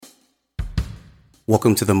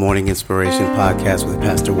Welcome to the Morning Inspiration Podcast with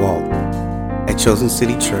Pastor Walt. At Chosen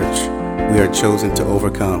City Church, we are chosen to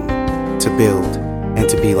overcome, to build, and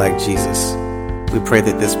to be like Jesus. We pray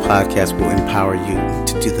that this podcast will empower you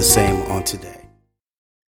to do the same on today.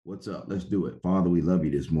 What's up? Let's do it. Father, we love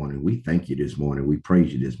you this morning. We thank you this morning. We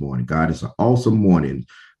praise you this morning. God, it's an awesome morning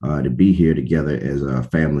to be here together as a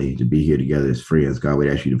family, to be here together as friends. God, we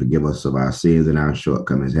ask you to forgive us of our sins and our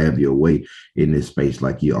shortcomings. Have your way in this space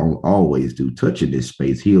like you always do. Touch in this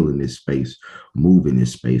space, heal in this space, move in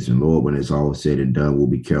this space. And Lord, when it's all said and done, we'll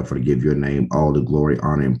be careful to give your name all the glory,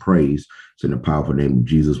 honor, and praise. So in the powerful name of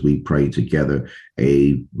Jesus, we pray together.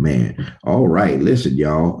 Amen. All right. Listen,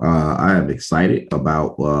 y'all, I am excited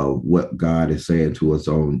about what God is saying to us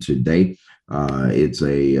on today. It's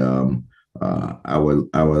our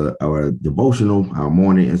devotional, our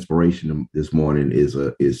morning inspiration this morning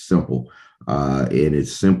is simple, and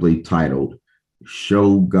it's simply titled,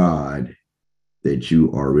 "Show God that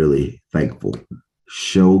you are really thankful."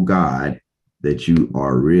 Show God that you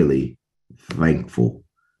are really thankful.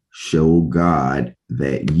 Show God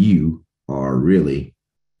that you are really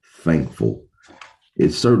thankful.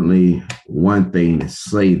 It's certainly one thing to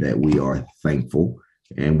say that we are thankful,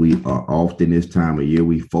 and we are often this time of year,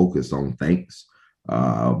 we focus on thanks,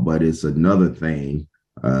 but it's another thing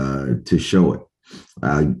to show it.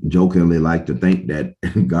 I jokingly like to think that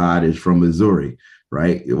God is from Missouri,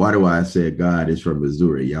 right? Why do I say God is from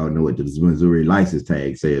Missouri? Y'all know what the Missouri license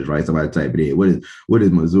tag says, right? Somebody type it in. What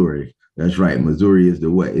is Missouri? That's right. Missouri is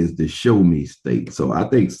the show me state. So I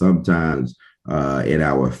think sometimes in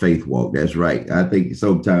our faith walk, that's right. I think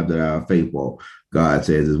sometimes in our faith walk, God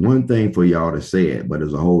says it's one thing for y'all to say it, but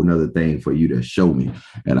it's a whole nother thing for you to show me.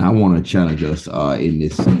 And I want to challenge us in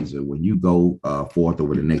this season. When you go forth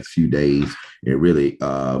over the next few days, it really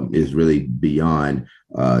is really beyond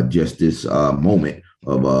just this moment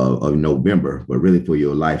of November, but really for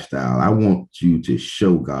your lifestyle. I want you to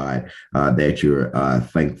show God that you're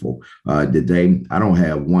thankful. Today, I don't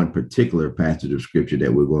have one particular passage of scripture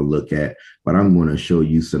that we're going to look at, but I'm going to show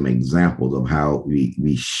you some examples of how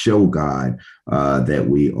we show God that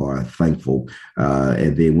we are thankful.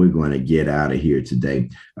 And then we're going to get out of here today.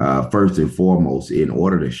 First and foremost, in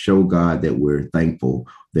order to show God that we're thankful,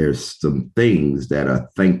 there's some things that a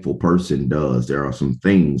thankful person does. There are some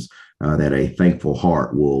things that a thankful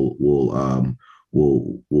heart will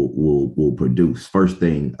produce. First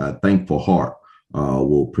thing, a thankful heart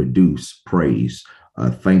will produce praise. A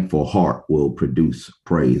thankful heart will produce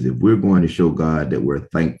praise. If we're going to show God that we're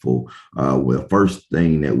thankful, the first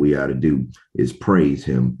thing that we ought to do is praise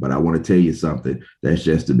him. But I want to tell you something. That's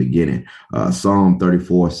just the beginning. Psalm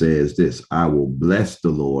 34 says this: "I will bless the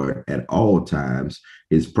Lord at all times.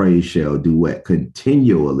 His praise shall do what?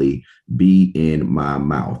 Continually be in my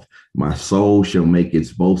mouth. My soul shall make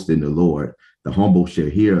its boast in the Lord. The humble shall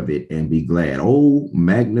hear of it and be glad. Oh,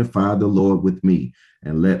 magnify the Lord with me,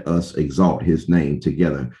 and let us exalt his name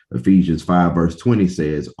together." Ephesians 5 verse 20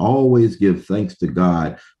 says, "Always give thanks to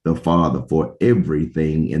God the Father for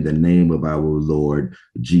everything in the name of our Lord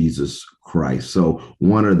Jesus Christ." So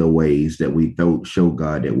one of the ways that we show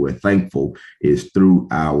God that we're thankful is through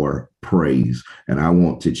our praise. And I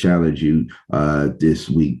want to challenge you this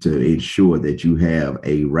week to ensure that you have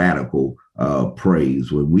a radical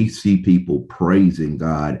praise. When we see people praising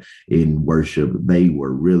God in worship,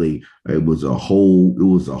 it was a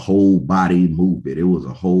whole body movement. It was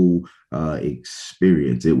a whole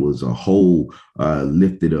experience. It was a whole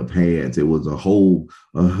lifted up hands. It was a whole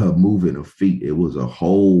moving of feet. It was a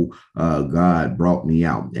whole God brought me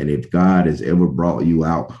out. And if God has ever brought you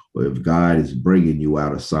out, or if God is bringing you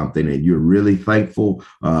out of something and you're really thankful,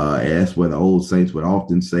 that's what the old saints would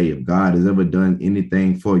often say: if God has ever done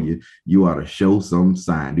anything for you, you ought to show some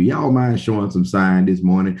sign. Do y'all mind showing some sign this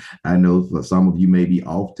morning? I know for some of you may be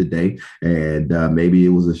off today, and maybe it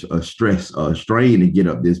was a strain to get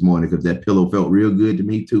up this morning because that pillow felt real good to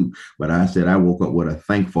me too. But I said I woke up with a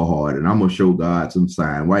thankful heart, and I'm gonna show God some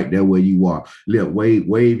sign right there where you are.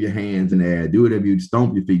 Wave your hands in the air, do whatever you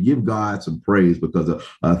stomp your feet, give God some praise, because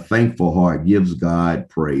a thankful heart gives God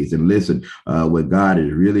praise. And listen, when God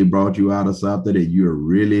has really brought you out of something and you're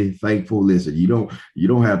really thankful, listen, you don't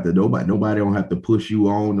have to, nobody don't have to push you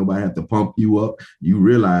on, nobody have to pump you up. You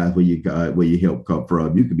realize where your help come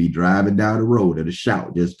from. You could be driving down the road and a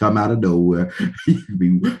shout just come out of nowhere.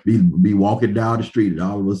 You be walking down the street, and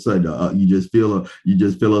all of a sudden you just feel a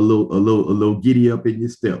little giddy up in your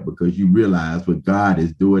step, because you realize what God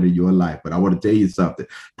is doing in your life. But I want to tell you something.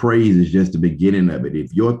 Praise is just the beginning of it.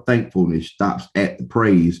 If your thankfulness stops at the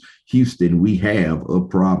praise, Houston, we have a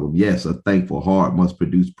problem. Yes, a thankful heart must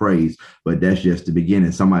produce praise, but that's just the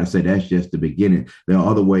beginning. Somebody said that's just the beginning. There are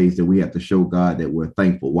other ways that we have to show God that we're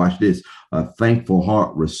thankful. Watch this. A thankful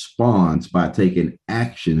heart responds by taking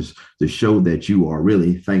actions to show that you are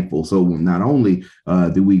really thankful. So not only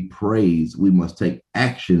do we praise, we must take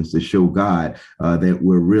actions to show God that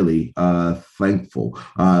we're really thankful.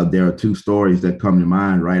 There are two stories that come to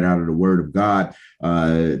mind right out of the Word of God.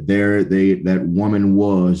 That woman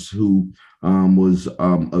was who was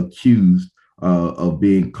accused of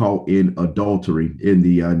being caught in adultery in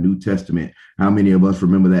the New Testament. How many of us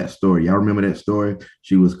remember that story? Y'all remember that story?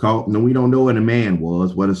 She was caught. No, we don't know what a man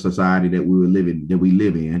was, what a society that we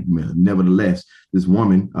live in. Nevertheless, this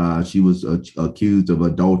woman, she was accused of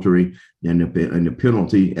adultery, and the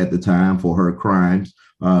penalty at the time for her crimes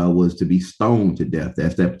was to be stoned to death.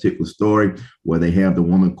 That's that particular story where they have the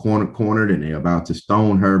woman cornered and they're about to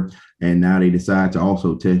stone her. And now they decide to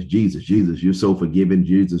also test Jesus. Jesus, you're so forgiving.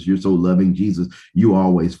 Jesus, you're so loving. Jesus, you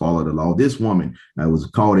always follow the law. This woman was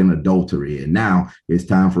caught in adultery, and now it's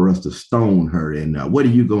time for us to stone her. And what are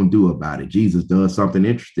you going to do about it? Jesus does something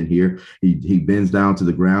interesting here. He bends down to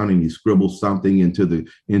the ground and he scribbles something into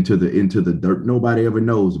the dirt. Nobody ever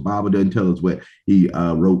knows. The Bible doesn't tell us what he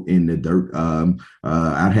wrote in the dirt.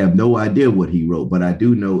 I have no idea what he wrote, but I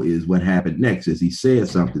do know is what happened next is he said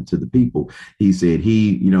something to the people. He said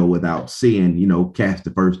without sin, cast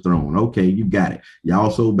the first stone. Okay, you got it. Y'all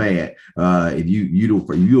so bad. If you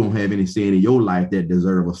don't have any sin in your life that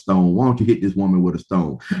deserve a stone, why don't you hit this woman with a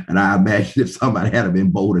stone? And I imagine if somebody had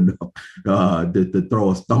been bold enough to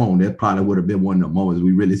throw a stone, that probably would have been one of the moments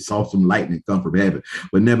we really saw some lightning come from heaven.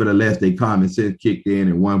 But nevertheless, they common sense kicked in,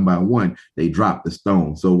 and one by one they dropped the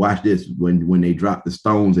stone. So watch this. When they dropped the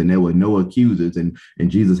stones and there were no accusers, and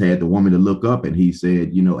Jesus had the woman to look up, and he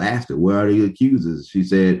said, asked her, where are the accusers? She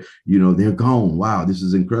said, they're gone. Wow, this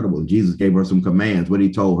is incredible. And Jesus gave her some commands. What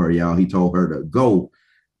he told her, y'all, he told her to go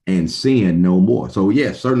and sin no more. So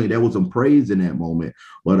yes, certainly there was some praise in that moment,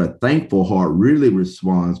 but a thankful heart really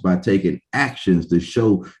responds by taking actions to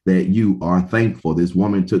show that you are thankful. This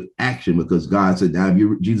woman took action because God said,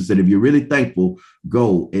 Jesus said, if you're really thankful,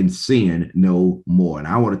 go and sin no more. And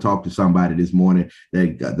I want to talk to somebody this morning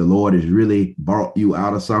that the Lord has really brought you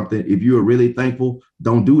out of something. If you are really thankful,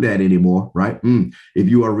 don't do that anymore, right? If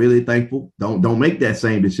you are really thankful, don't make that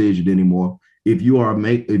same decision anymore. If you are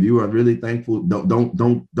really thankful, don't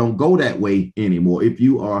go that way anymore. If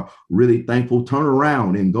you are really thankful, turn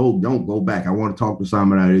around and don't go back. I want to talk to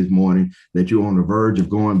somebody this morning that you're on the verge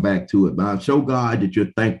of going back to it. But show God that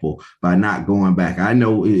you're thankful by not going back. I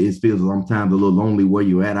know it feels sometimes a little lonely where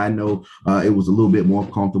you're at. I know it was a little bit more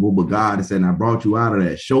comfortable, but God has said, I brought you out of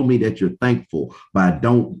that. Show me that you're thankful by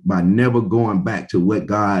never going back to what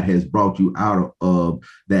God has brought you out of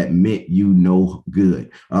that meant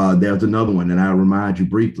good. There's another one. And I'll remind you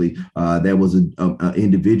briefly, there was an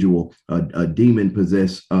individual, a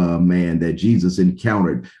demon-possessed man that Jesus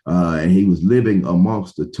encountered, and he was living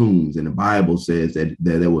amongst the tombs. And the Bible says that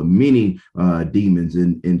there were many demons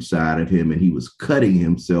inside of him, and he was cutting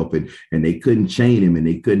himself, and they couldn't chain him, and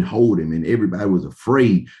they couldn't hold him, and everybody was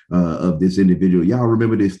afraid of this individual. Y'all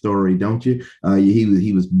remember this story, don't you?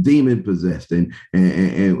 He was demon-possessed, and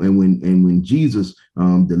when Jesus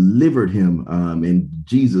delivered him, and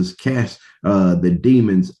Jesus cast the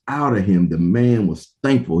demons out of him, the man was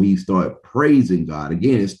thankful. He started praising God.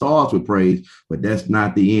 Again, it starts with praise, but that's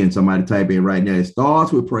not the end. Somebody type in right now. It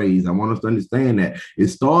starts with praise. I want us to understand that it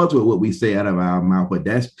starts with what we say out of our mouth, but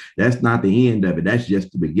that's not the end of it. That's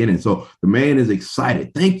just the beginning. So the man is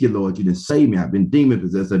excited. Thank you, Lord. You didn't save me. I've been demon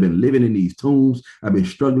possessed. I've been living in these tombs. I've been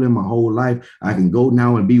struggling my whole life. I can go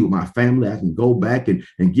now and be with my family. I can go back and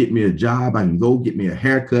get me a job. I can go get me a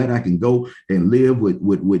haircut. I can go and live with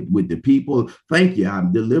the people. Thank you.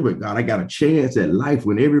 I'm delivered, God. I got a chance at life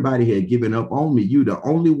when everybody had given up on me. You the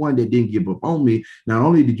only one that didn't give up on me. Not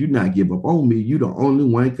only did you not give up on me, you the only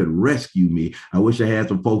one that could rescue me. I wish I had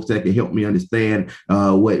some folks that could help me understand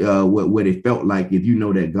what it felt like if you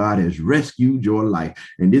know that God has rescued your life.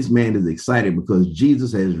 And this man is excited because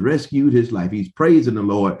Jesus has rescued his life. He's praising the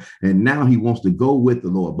Lord, and now he wants to go with the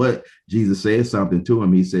Lord. But Jesus says something to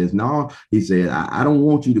him. He says, no, he said, I don't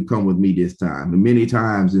want you to come with me this time. And many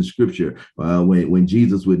times in scripture, when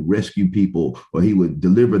Jesus would rescue people or he would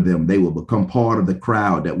deliver them, they would become part of the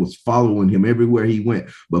crowd that was following him everywhere he went.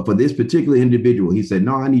 But for this particular individual, he said,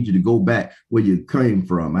 no, I need you to go back where you came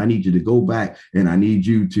from. I need you to go back and I need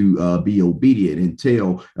you to be obedient and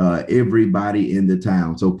tell everybody in the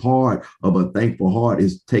town. So part of a thankful heart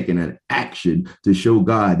is taking an action to show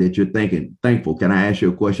God that you're thankful. Can I ask you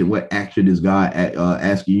a question? What action is God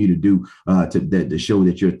asking you to do to show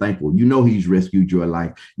that you're thankful? You know he's rescued your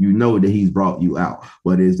life. You know that he's brought you out.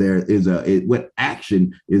 But what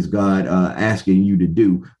action is God asking you to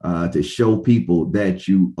do to show people that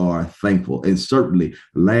you are thankful? And certainly,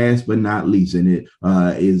 last but not least, in it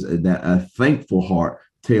is that a thankful heart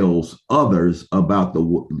tells others about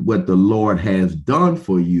what the Lord has done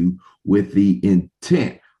for you with the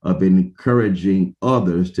intent of encouraging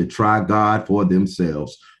others to try God for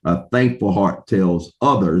themselves. A thankful heart tells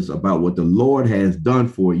others about what the Lord has done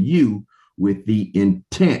for you with the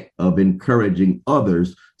intent of encouraging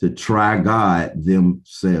others to try God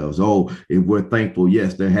themselves. Oh, if we're thankful,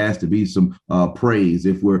 yes, there has to be some praise.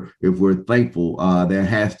 If we're thankful, there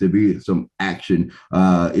has to be some action.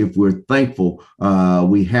 If we're thankful,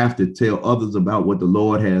 we have to tell others about what the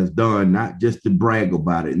Lord has done, not just to brag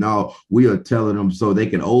about it. No, we are telling them so they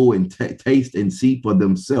can taste and see for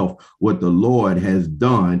themselves what the Lord has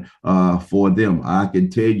done for them. I can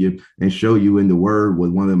tell you and show you in the Word was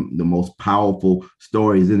one of the most powerful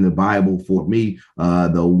stories in the Bible for me.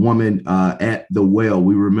 The woman at the well.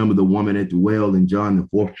 We remember the woman at the well in John, the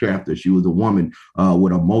 4th chapter. She was a woman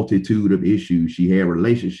with a multitude of issues. She had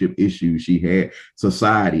relationship issues. She had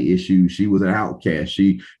society issues. She was an outcast.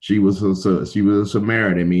 She was a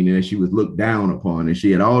Samaritan, meaning that she was looked down upon, and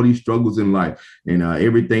she had all these struggles in life. And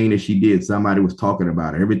everything that she did, somebody was talking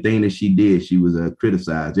about her. Everything that she did, she was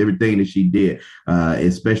criticized. Everything that she did,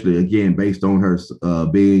 especially again based on her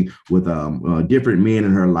being with different men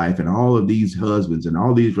in her life, and all of these husbands and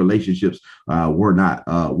all these relationships were not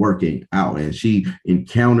working out. And she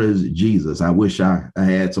encounters Jesus. I wish I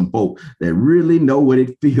had some folk that really know what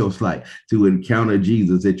it feels like to encounter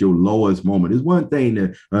Jesus at your lowest moment. It's one thing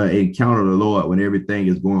to encounter the Lord when everything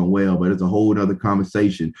is going well, but it's a whole other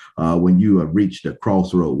conversation when you have reached a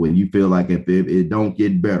crossroad, when you feel like if it don't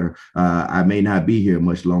get better, I may not be here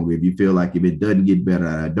much longer. If you feel like if it doesn't get better,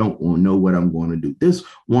 I don't know what I'm going to do. This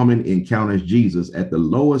woman encounters Jesus at the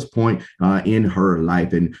lowest point in her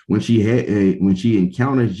life. And when she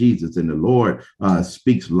encounters Jesus and the Lord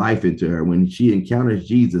speaks life into her, when she encounters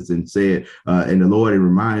Jesus and said, and the Lord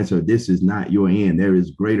reminds her, this is not your end. There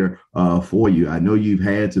is greater for you. I know you've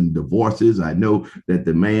had some divorces. I know that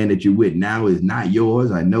the man that you're with now is not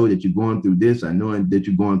yours. I know that you're going through this. I know that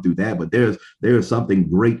you're going through that, but there is something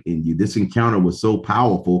great in you. This encounter was so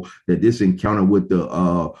powerful that this encounter with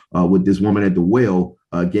this woman at the well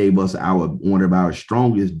gave us one of our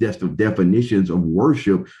strongest definitions of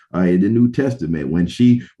worship in the New Testament. When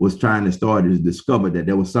she was trying to start to discover that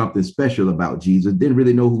there was something special about Jesus, didn't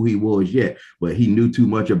really know who he was yet, but he knew too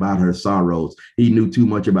much about her sorrows. He knew too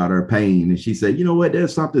much about her pain. And she said, you know what,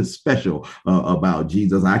 there's something special about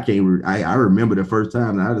Jesus. I remember the first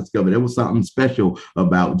time that I discovered there was something special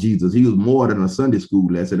about Jesus. He was more than a Sunday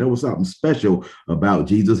school lesson. There was something special about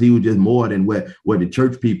Jesus. He was just more than what the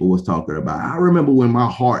church people was talking about. I remember when my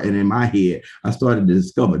heart and in my head, I started to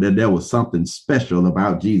discover that there was something special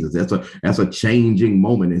about Jesus. That's a changing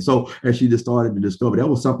moment. And so as she just started to discover there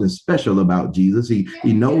was something special about Jesus, he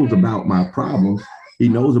knows about my problems. He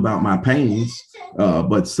knows about my pains.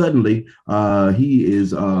 But suddenly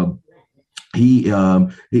the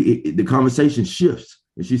conversation shifts.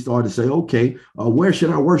 And she started to say, okay, where should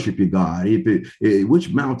I worship you, God? Which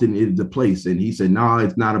mountain is the place? And he said, no,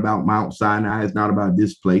 it's not about Mount Sinai. It's not about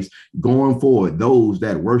this place. Going forward, those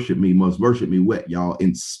that worship me must worship me what, y'all?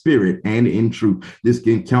 In spirit and in truth. This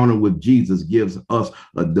encounter with Jesus gives us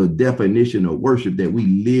the definition of worship that we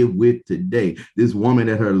live with today. This woman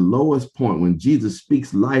at her lowest point, when Jesus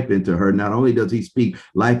speaks life into her, not only does he speak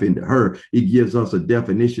life into her, he gives us a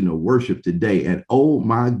definition of worship today. And oh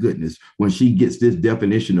my goodness, when she gets this definition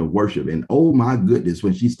of worship, and oh my goodness,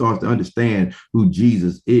 when she starts to understand who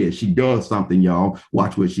Jesus is, she does something, y'all.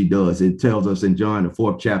 Watch what she does. It tells us in John, the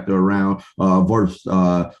 4th chapter, around verse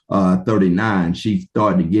 39, she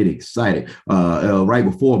started to get excited. Right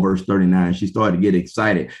before verse 39, she started to get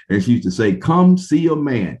excited, and she used to say, come see a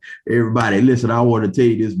man. Everybody, listen, I want to tell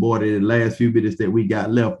you this morning, in the last few minutes that we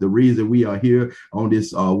got left, the reason we are here on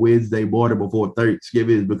this Wednesday morning before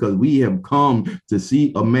Thanksgiving is because we have come to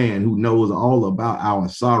see a man who knows all about our our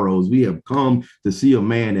sorrows. We have come to see a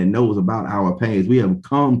man that knows about our pains. We have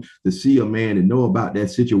come to see a man and know about that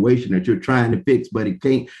situation that you're trying to fix, but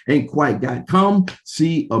it ain't quite got. Come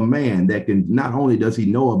see a man that can, not only does he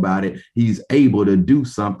know about it, he's able to do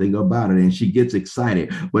something about it. And she gets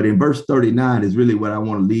excited. But in verse 39 is really what I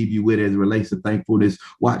want to leave you with as it relates to thankfulness.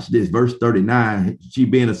 Watch this, verse 39. She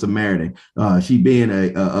being a Samaritan, she being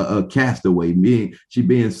a castaway, she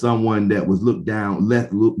being someone that was looked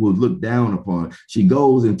down upon. She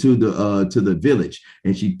goes into the village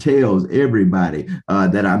and she tells everybody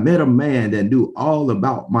that I met a man that knew all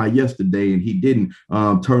about my yesterday, and he didn't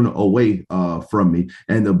turn away from me.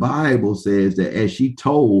 And the Bible says that as she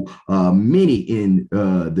told many in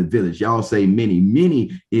the village, y'all say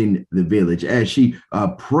many in the village, as she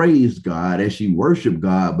praised God, as she worshiped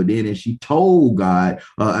God, but then as she told God,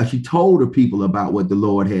 as she told the people about what the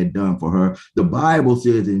Lord had done for her, the Bible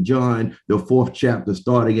says in John, the 4th chapter,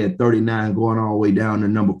 starting at 39, going all the way down to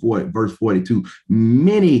number 4, verse 42,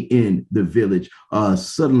 many in the village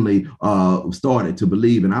suddenly started to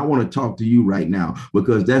believe. And I want to talk to you right now,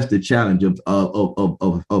 because that's the challenge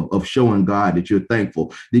of showing God that you're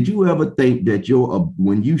thankful. Did you ever think that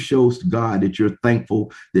when you show God that you're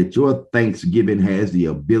thankful, that your Thanksgiving has the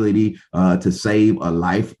ability to save a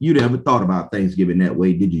life? You never thought about Thanksgiving that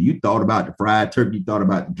way, did you? You thought about the fried turkey, you thought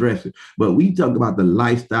about the dressing, but we talk about the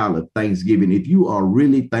lifestyle of Thanksgiving. If you are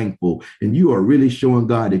really thankful and you are really showing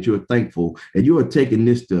God that you're thankful, and you are taking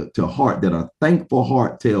this to heart, that a thankful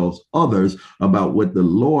heart tells others about what the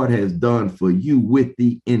Lord has done for you with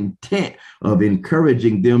the intent of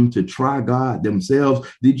encouraging them to try God themselves.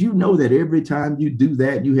 Did you know that every time you do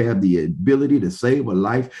that, you have the ability to save a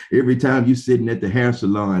life? Every time you're sitting at the hair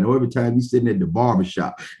salon, or every time you're sitting at the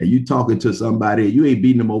barbershop and you talking to somebody, you ain't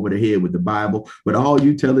beating them over the head with the Bible, but all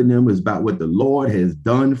you telling them is about what the Lord has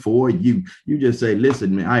done for you. You just say,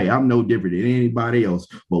 listen, man, I'm no different than anybody else,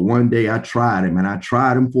 but one day I tried him, and I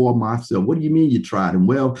tried him for myself. What do you mean you tried him?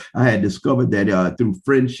 Well, I had discovered that through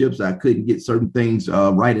friendships, I couldn't get certain things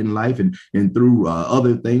right in life, and through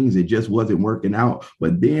other things, it just wasn't working out.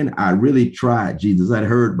 But then I really tried Jesus. I'd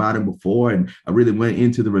heard about him before, and I really went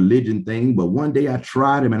into the religion thing. But one day I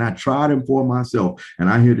tried him, and I tried him for myself. And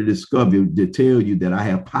I'm here to tell you that I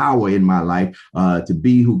have power in my life to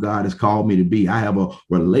be who God has called me to be. I have a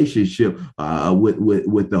relationship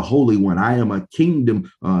with the Holy One. I am a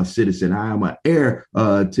kingdom citizen. I am an heir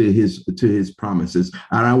to his promises.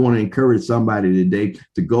 And I want to encourage somebody today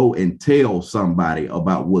to go and tell somebody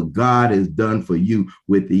about what God has done for you,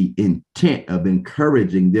 with the intent of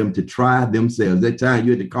encouraging them to try themselves. That time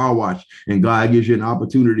you're at the car wash and God gives you an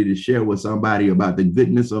opportunity to share with somebody about the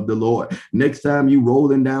goodness of the Lord. Next time you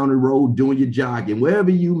rolling down the road, doing your jogging,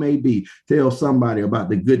 wherever you may be, tell somebody about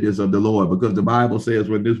the goodness of the Lord, because the Bible says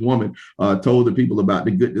when this woman told the people about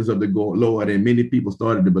the goodness of the Lord, and many people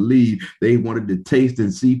started to believe, they wanted to taste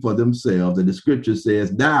and see for themselves. And the scripture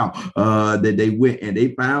says now that they went and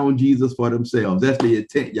they found Jesus for themselves. That's the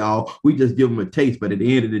intent, y'all. We just give them a taste, but at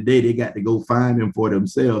the end of the day, they got to go find him for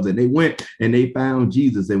themselves. And they went and they found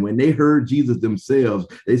Jesus. And when they heard Jesus themselves,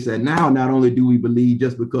 they said, now not only do we believe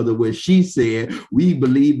just because of what she said, we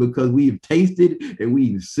believe because we've tasted and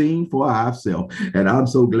we've seen for ourselves. And I'm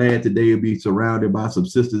so glad today to be surrounded by some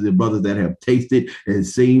sisters and brothers that have tasted and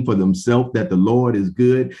seen for themselves that the Lord is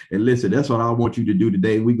good. And listen, that's what I want you to do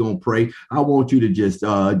today. We're going to pray. I want you to just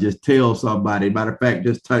tell somebody. Matter of fact,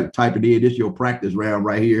 just type it in. This is your practice round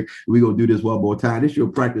right here. We're going to do this one more time. This is your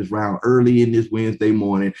practice round early in this Wednesday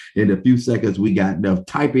morning. In a few seconds, we got enough.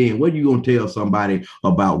 Type in, what are you going to tell somebody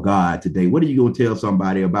about God today? What are you going to tell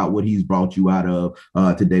somebody about what he's brought you out of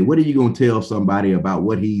today? What are you going to tell somebody about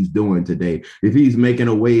what he's doing today? If he's making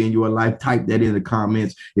a way in your life, type that in the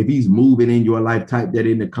comments. If he's moving in your life, type that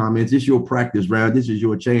in the comments. It's your practice round. This is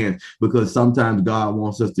your chance, because sometimes God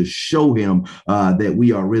wants us to show him that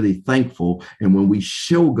we are really thankful. And when we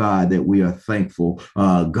show God that we are thankful,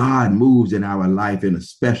 God moves in our life in a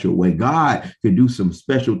special way. God can do some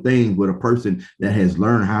special things with a person that has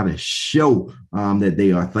learned how to show that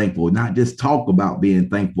they are thankful, not just talk about being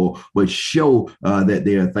thankful, but show that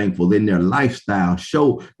they are thankful in their lifestyle,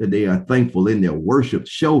 show that they are thankful in their worship,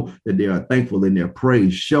 show that they are thankful in their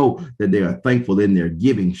praise, show that they are thankful in their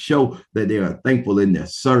giving, show that they are thankful in their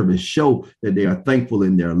service, show that they are thankful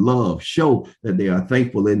in their love, show that they are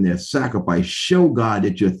thankful in their sacrifice. Show God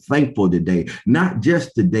that you're thankful today, not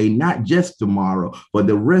just today, not just tomorrow, but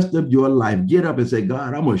the rest of your life. Get up and say,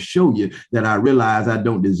 God, I'm going to show you that I realize I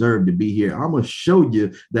don't deserve to be here. I'm going to show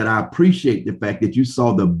you that I appreciate the fact that you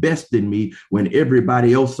saw the best in me when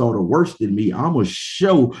everybody else saw the worst in me. I'm going to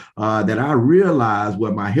show that I realize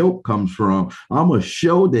where my help comes from. I'm going to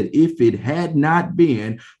show that if it had not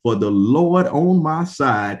been for the Lord on my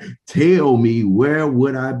side, tell me, where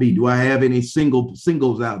would I be? Do I have any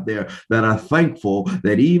singles out there that are thankful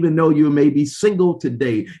that even though you may be single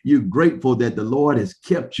today, you're grateful that the Lord has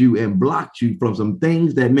kept you and blocked you from some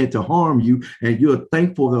things that meant to harm you, and you're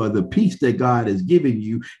thankful for the peace that God has given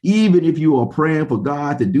you. Even if you are praying for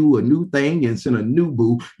God to do a new thing and send a new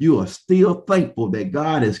boo, you are still thankful that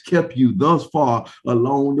God has kept you thus far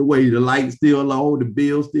along the way. The light's still on, the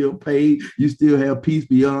bill's still paid, you still have peace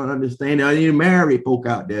beyond understanding. I need married folk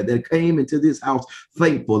out there that came into this house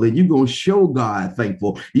thankful, and you're going to show God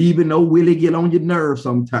thankful, even though Willie get on your nerves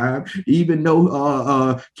sometimes, even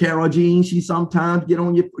though Carol Jean, she sometimes get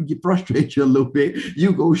on you frustrate you a little bit.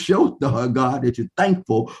 You go show God that you're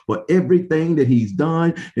thankful for everything that he's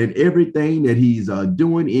done and everything that he's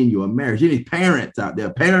doing in your marriage. Any parents out there,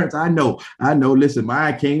 parents, I know, listen,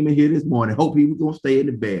 mine came in here this morning, hope he was going to stay in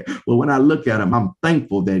the bed. But when I look at him, I'm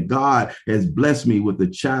thankful that God has blessed me with a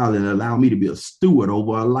child and allowed me to be a steward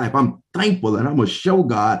over a life. I'm thankful, and I'm going to show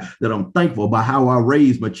God that I'm thankful by how I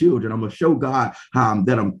raise my children. I'm going to show God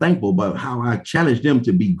that I'm thankful about how I challenge them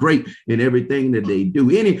to be great in everything that they do.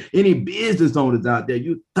 Any business owners out there,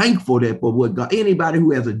 you're thankful that for what God, anybody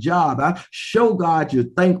who has a job, I show God you're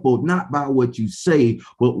thankful, not by what you say,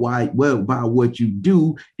 but by what you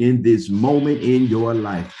do in this moment in your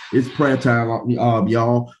life. It's prayer time,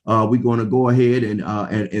 y'all. We're going to go ahead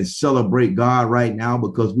and celebrate God right now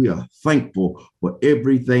because we are thankful for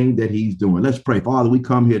everything that he's doing. Let's pray. Father, we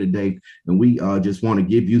come here today and we just want to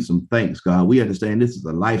give you some thanks, God. We understand this is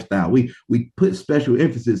a lifestyle. We put special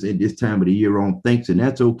emphasis in this time of the year on thanks, and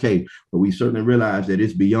that's okay. But we certainly realize that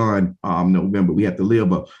it's beyond November. We have to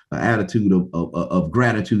live an attitude of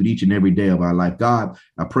gratitude each and every day of our life. God,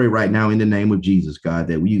 I pray right now in the name of Jesus, God,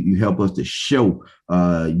 that you help us to show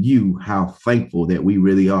you how thankful that we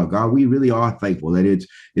really are. God, we really are thankful that it's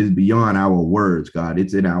beyond our words, God.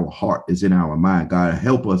 It's in our heart. It's in our mind. God,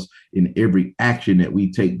 help us in every action that we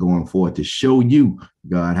take going forward to show you,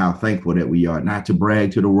 God, how thankful that we are, not to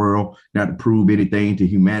brag to the world, not to prove anything to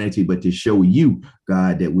humanity, but to show you,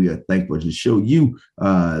 God, that we are thankful, to show you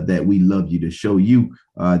that we love you, to show you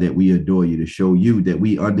that we adore you, to show you that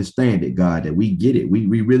we understand it, God, that we get it.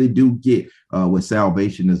 We really do get what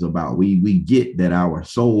salvation is about. We get that our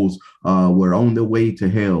souls were on the way to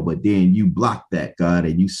hell, but then you blocked that, God,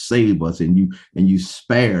 and you saved us, and you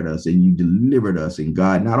spared us, and you delivered us. And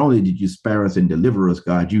God, not only did you spare us and deliver us,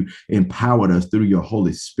 God, you empowered us through your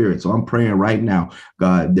Holy Spirit. So I'm praying right now,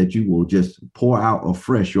 God, that you will just pour out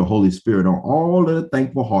afresh your Holy Spirit on all of the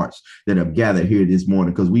thankful hearts that have gathered here this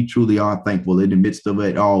morning, because we truly are thankful in the midst of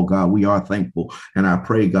it all, God. We are thankful. And I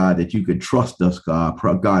pray, God, that you could trust us, God.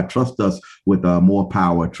 God, trust us with more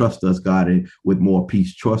power. Trust us, God, and with more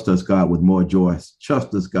peace. Trust us, God, with more joy.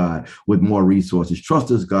 Trust us, God, with more resources.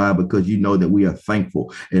 Trust us, God, because you know that we are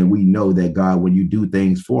thankful. And we know that, God, when you do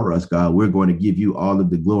things for us, God, we're going to give you all of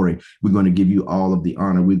the glory. We're going to give you all of the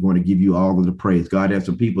honor. We're going to give you all of the praise. God, there's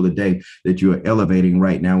some people today that you're elevating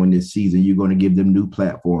right now in this season. You're going to give them new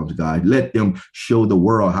platforms, God. Let them show the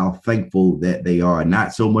world how thankful that they are,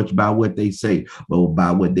 not so much by what they say, but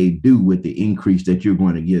by what they do with the increase that you're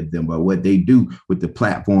going to give them, by what they do with the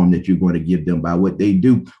platform that you're going to give them, by what they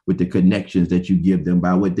do with the connections that you give them,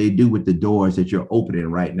 by what they do with the doors that you're opening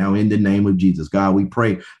right now in the name of Jesus. God, we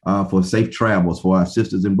pray for safe travels for our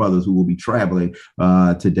sisters and brothers who will be traveling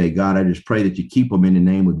today. God, I just pray that you keep them in the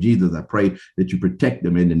name of Jesus. I pray that you protect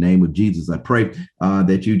them in the name of Jesus. I pray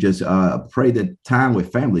that you just pray that time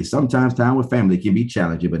with family, sometimes time with family can be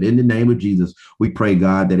challenging, but in the name of Jesus, we pray,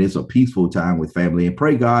 God, that it's a peaceful time with family. And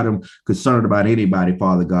pray, God, I'm concerned about anybody,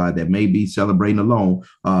 Father God, that may be celebrating alone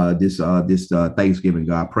this Thanksgiving.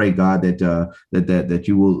 God, pray, God, that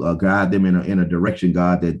you will guide them in a direction,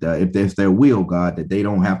 God, that if that's their will, God, that they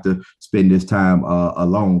don't have to spend this time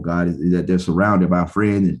alone, God, that they're surrounded by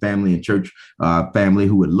friends and family and church family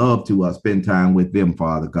who would love to spend time with them,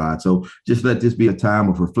 Father God. So just let this be a time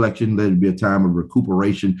of reflection. Let it be a time of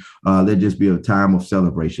recuperation. Let it just be a time of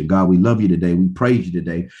celebration. God, we love you today. We praise you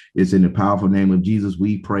today. It's in the powerful name of Jesus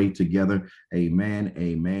we pray together. Amen,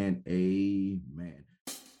 amen, amen.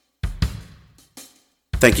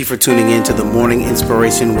 Thank you for tuning in to the Morning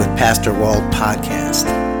Inspiration with Pastor Wald podcast.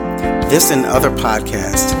 This and other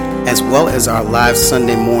podcasts, as well as our live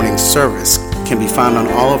Sunday morning service, can be found on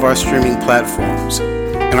all of our streaming platforms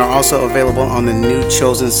and are also available on the new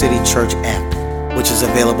Chosen City Church app, which is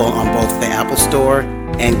available on both the Apple Store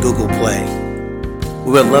and Google Play.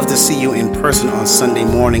 We would love to see you in person on Sunday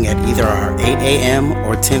morning at either our 8 a.m.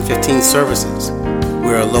 or 10:15 services.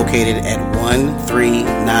 We are located at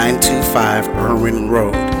 13925 Irwin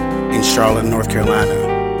Road in Charlotte, North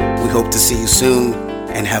Carolina. We hope to see you soon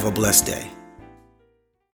and have a blessed day.